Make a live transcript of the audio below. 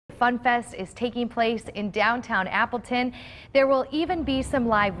Fun Fest is taking place in downtown Appleton. There will even be some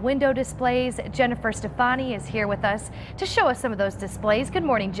live window displays. Jennifer Stefani is here with us to show us some of those displays. Good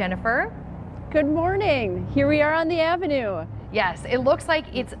morning, Jennifer. Good morning. Here we are on the avenue. Yes, it looks like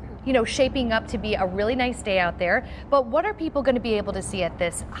it's shaping up to be a really nice day out there. But what are people going to be able to see at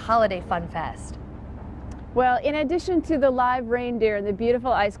this holiday Fun Fest? Well, in addition to the live reindeer and the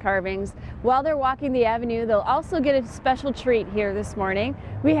beautiful ice carvings, while they're walking the avenue, they'll also get a special treat here this morning.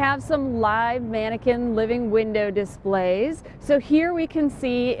 We have some live mannequin living window displays. So here we can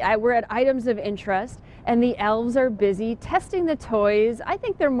see we're at items of interest, and the elves are busy testing the toys. I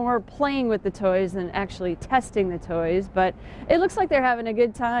think they're more playing with the toys than actually testing the toys, but it looks like they're having a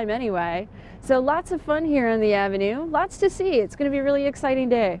good time anyway. So lots of fun here on the avenue, lots to see. It's going to be a really exciting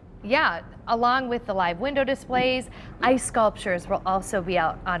day. Yeah, along with the live window displays, ice sculptures will also be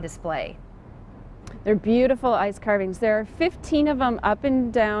out on display. They're beautiful ice carvings. There are 15 of them up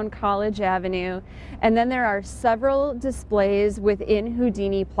and down College Avenue, and then there are several displays within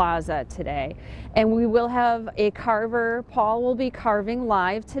Houdini Plaza today. And we will have a carver. Paul will be carving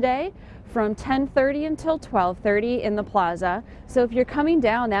live today from 10:30 until 12:30 in the plaza. So if you're coming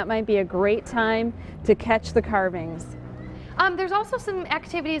down, that might be a great time to catch the carvings. There's also some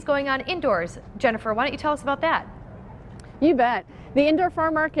activities going on indoors. Jennifer, why don't you tell us about that? You bet. The indoor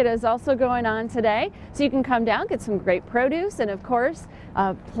farm market is also going on today, so you can come down, get some great produce, and of course,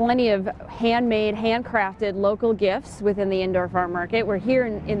 plenty of handmade, handcrafted local gifts within the indoor farm market. We're here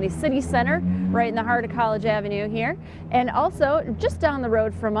in the city center, right in the heart of College Avenue here. And also, just down the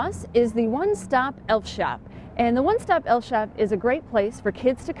road from us is the One Stop Elf Shop. And the One Stop Elf Shop is a great place for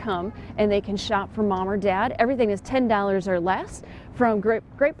kids to come and they can shop for mom or dad. Everything is $10 or less from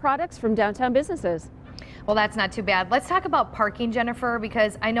great products from downtown businesses. Well, that's not too bad. Let's talk about parking, Jennifer,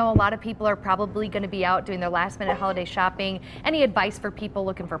 because I know a lot of people are probably going to be out doing their last minute holiday shopping. Any advice for people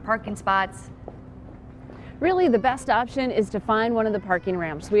looking for parking spots? Really, the best option is to find one of the parking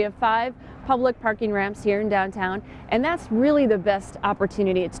ramps. We have 5 public parking ramps here in downtown, and that's really the best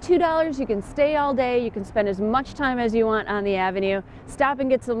opportunity. It's $2. You can stay all day. You can spend as much time as you want on the avenue. Stop and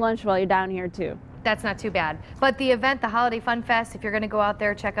get some lunch while you're down here, too. That's not too bad. But the event, the Holiday Fun Fest, if you're going to go out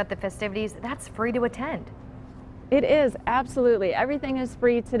there, check out the festivities, that's free to attend. It is, absolutely. Everything is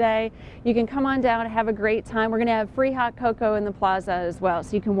free today. You can come on down and have a great time. We're going to have free hot cocoa in the plaza as well,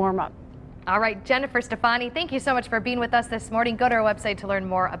 so you can warm up. All right, Jennifer Stefani, thank you so much for being with us this morning. Go to our website to learn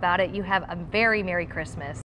more about it. You have a very Merry Christmas.